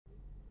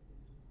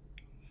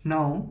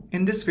Now,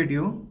 in this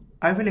video,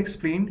 I will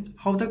explain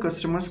how the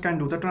customers can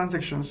do the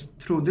transactions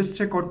through this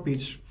checkout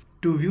page.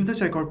 To view the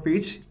checkout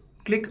page,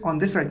 click on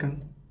this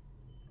icon.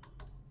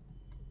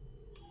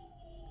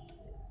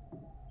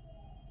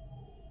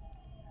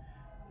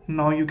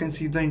 Now you can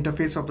see the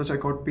interface of the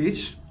checkout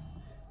page.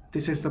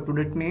 This is the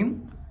product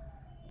name.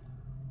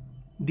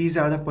 These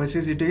are the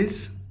purchase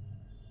details,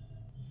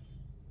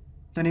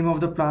 the name of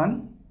the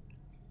plan,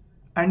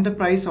 and the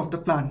price of the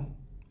plan,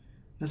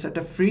 the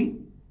setup fee,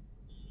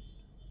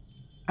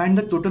 and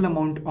the total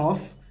amount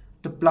of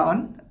the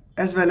plan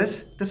as well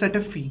as the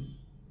setup fee.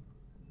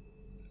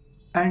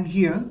 And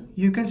here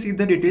you can see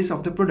the details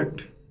of the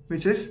product,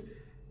 which is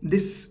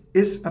this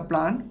is a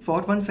plan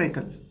for 1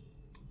 cycle.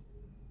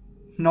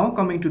 Now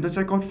coming to the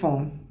checkout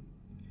form.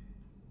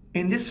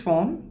 In this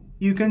form,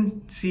 you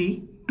can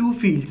see 2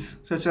 fields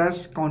such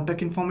as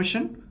contact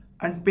information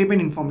and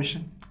payment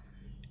information.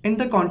 In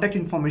the contact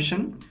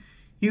information,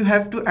 you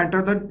have to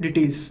enter the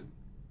details.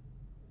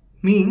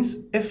 Means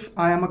if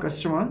I am a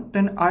customer,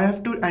 then I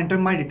have to enter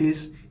my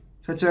details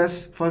such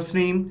as first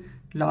name,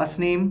 last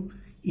name,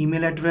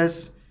 email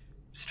address,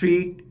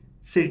 street,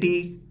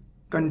 city,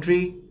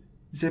 country,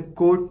 zip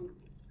code,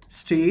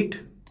 state,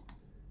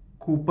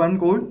 coupon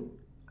code,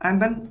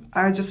 and then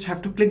I just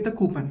have to click the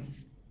coupon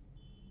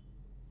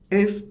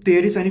if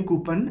there is any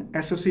coupon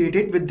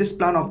associated with this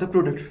plan of the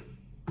product.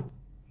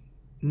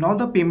 Now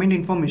the payment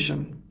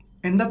information.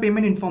 In the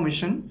payment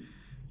information,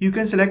 you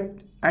can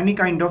select any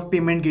kind of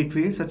payment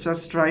gateway such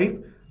as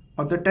Stripe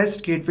or the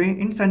test gateway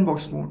in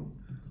sandbox mode.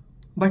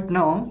 But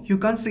now you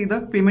can't see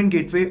the payment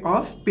gateway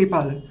of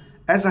PayPal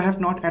as I have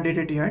not added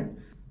it yet.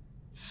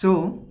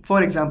 So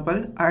for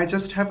example, I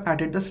just have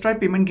added the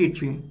Stripe payment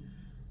gateway.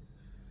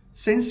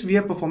 Since we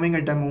are performing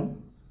a demo,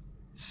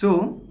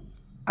 so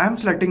I am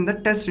selecting the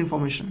test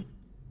information.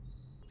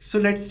 So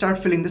let's start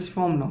filling this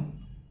form now.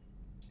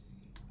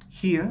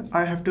 Here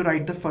I have to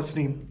write the first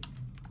name,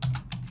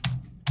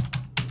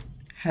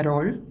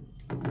 Harold,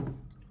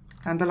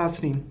 and the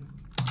last name,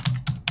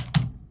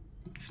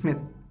 Smith.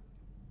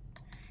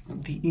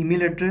 The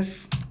email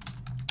address,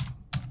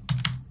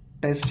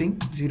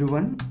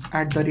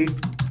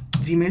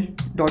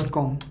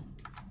 testing01@gmail.com.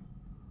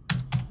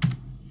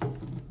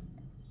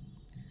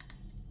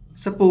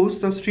 Suppose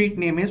the street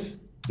name is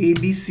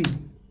ABC.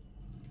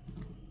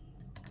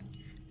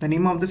 The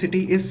name of the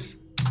city is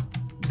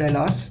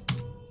Dallas.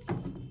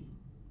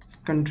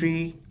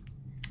 Country,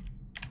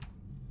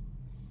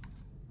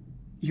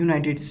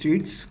 United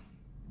States.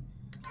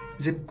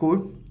 Zip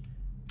code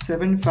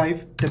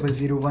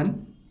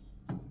 75001.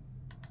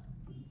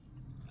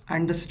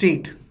 And the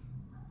state,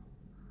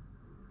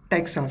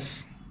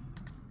 Texas.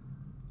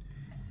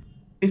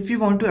 If you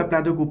want to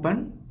apply the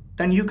coupon,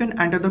 then you can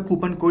enter the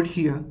coupon code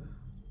here.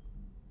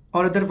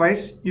 Or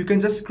otherwise, you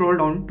can just scroll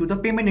down to the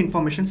payment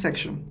information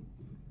section.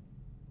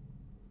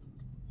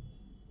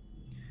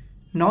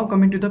 Now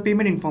coming to the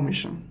payment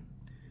information.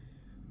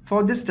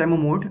 For this demo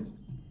mode,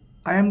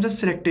 I am just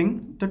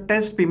selecting the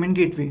test payment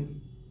gateway.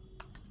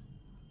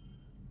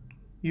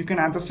 You can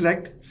either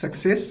select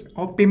success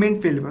or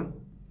payment failure.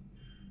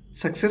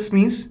 Success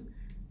means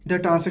the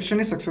transaction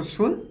is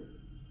successful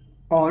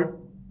or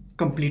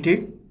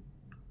completed,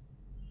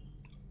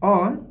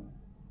 or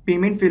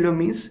payment failure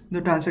means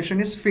the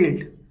transaction is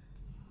failed.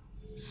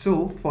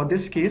 So for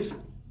this case,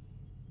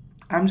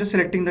 I'm just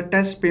selecting the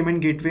test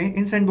payment gateway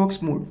in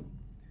sandbox mode.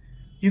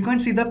 You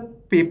can't see the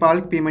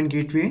PayPal payment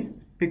gateway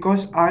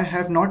because I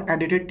have not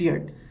added it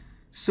yet.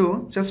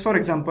 So just for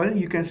example,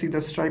 you can see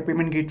the Stripe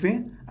payment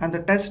gateway and the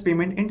test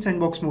payment in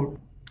sandbox mode.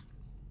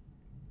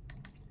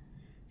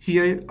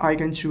 Here I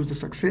can choose the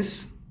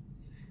success.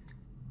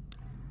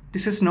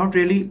 This is not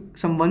really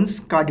someone's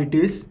card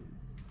details.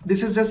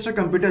 This is just a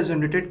computer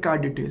generated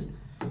card detail.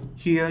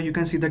 Here you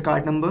can see the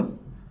card number,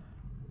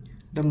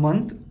 the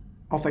month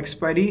of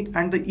expiry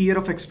and the year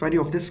of expiry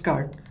of this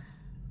card.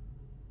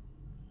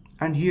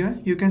 And here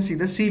you can see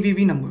the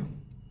CVV number.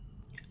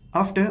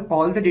 After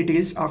all the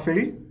details are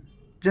filled,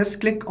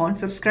 just click on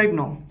subscribe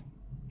now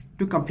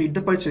to complete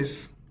the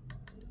purchase.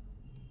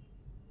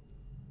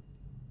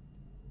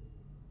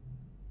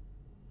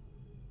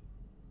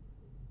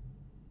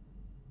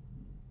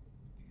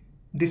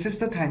 This is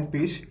the thank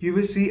page you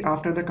will see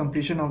after the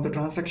completion of the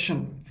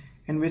transaction,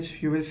 in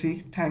which you will see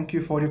thank you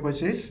for your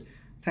purchase.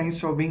 Thanks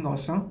for being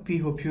awesome. We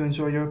hope you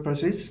enjoy your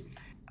purchase.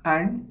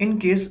 And in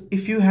case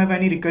if you have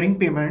any recurring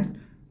payment,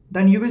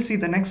 then you will see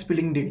the next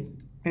billing date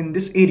in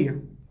this area.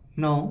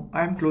 Now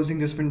I am closing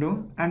this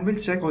window and will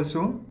check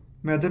also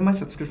whether my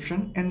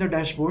subscription in the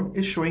dashboard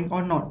is showing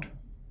or not.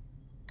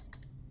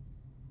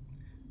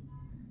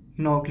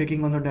 Now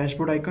clicking on the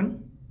dashboard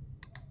icon.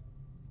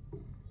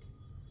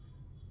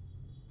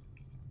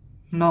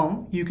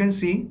 Now you can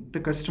see the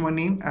customer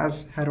name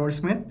as Harold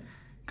Smith,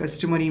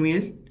 customer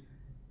email,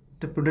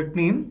 the product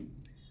name,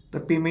 the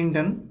payment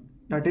done,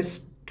 that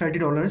is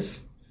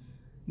 $30,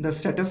 the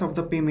status of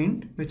the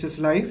payment, which is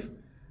live,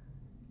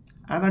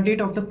 and the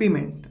date of the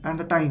payment and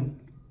the time.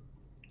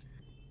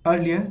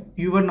 Earlier,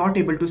 you were not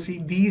able to see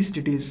these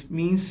details,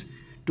 means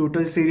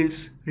total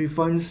sales,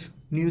 refunds,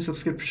 new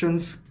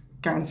subscriptions,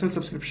 cancel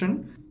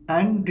subscription,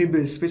 and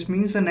rebills, which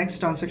means the next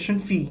transaction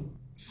fee.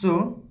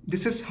 So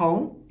this is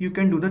how you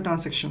can do the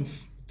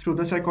transactions through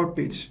the checkout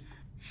page.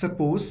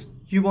 Suppose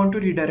you want to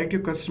redirect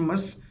your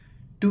customers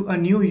to a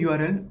new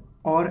URL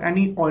or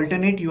any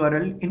alternate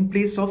URL in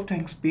place of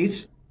thanks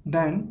page,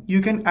 then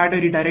you can add a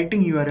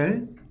redirecting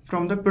URL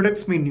from the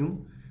products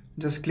menu.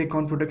 Just click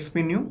on products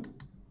menu.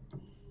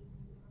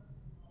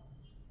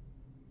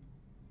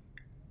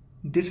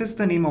 This is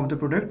the name of the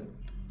product,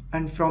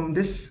 and from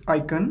this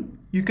icon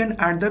you can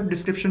add the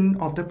description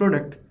of the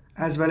product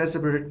as well as the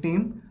product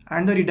name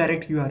and the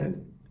redirect URL.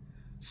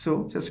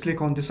 So just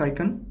click on this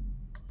icon.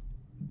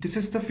 This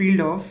is the field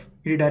of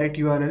redirect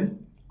URL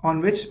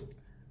on which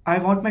I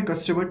want my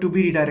customer to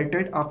be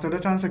redirected after the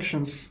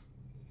transactions.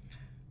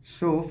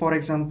 So for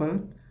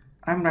example,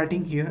 I'm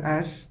writing here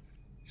as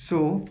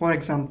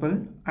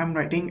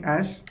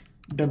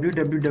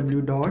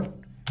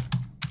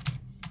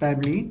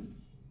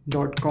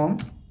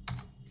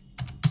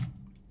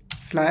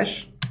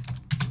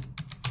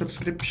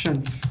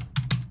www.pabbly.com/subscriptions.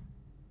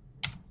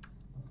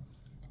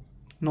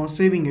 Now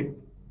saving it.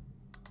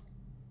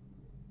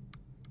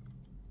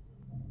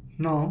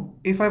 Now,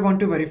 if I want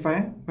to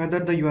verify whether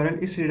the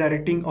URL is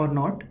redirecting or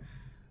not,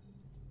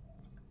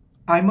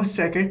 I must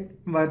check it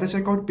via the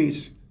checkout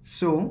page.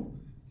 So,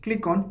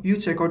 click on View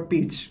Checkout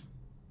Page.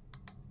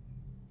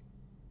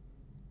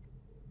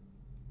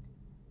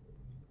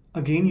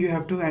 Again, you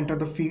have to enter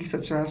the fields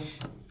such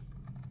as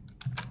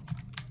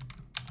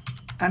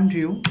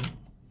Andrew,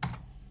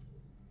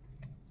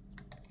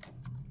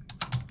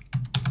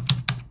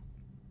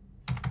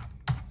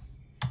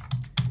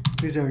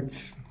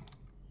 results.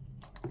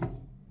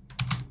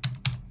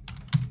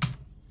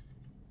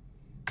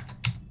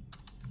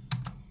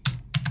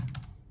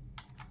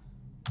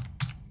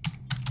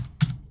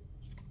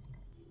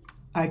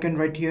 I can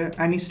write here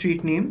any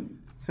street name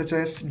such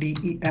as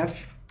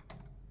DEF,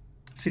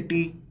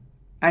 city,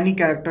 any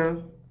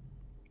character,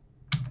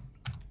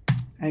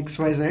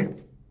 XYZ,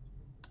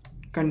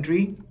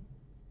 country,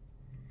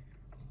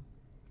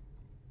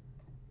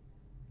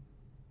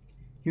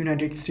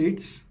 United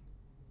States,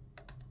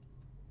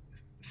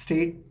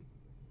 state,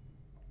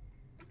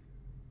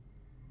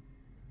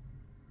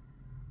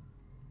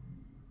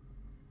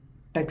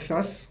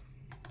 Texas,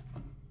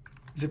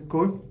 zip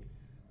code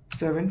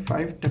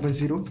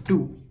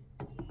 75002.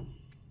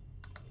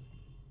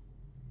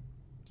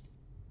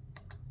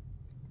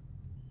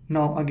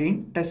 Now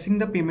again testing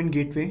the payment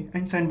gateway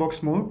and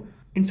sandbox mode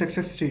in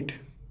success state.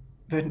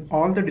 When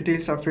all the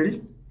details are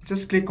filled,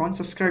 just click on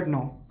subscribe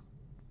now.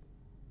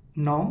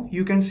 Now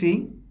you can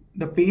see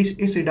the page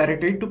is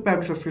redirected to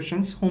Pabbly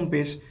subscriptions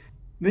homepage,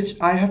 which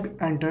I have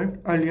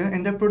entered earlier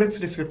in the product's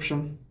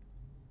description.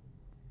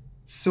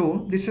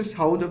 So this is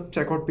how the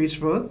checkout page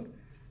works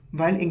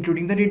while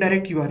including the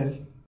redirect URL.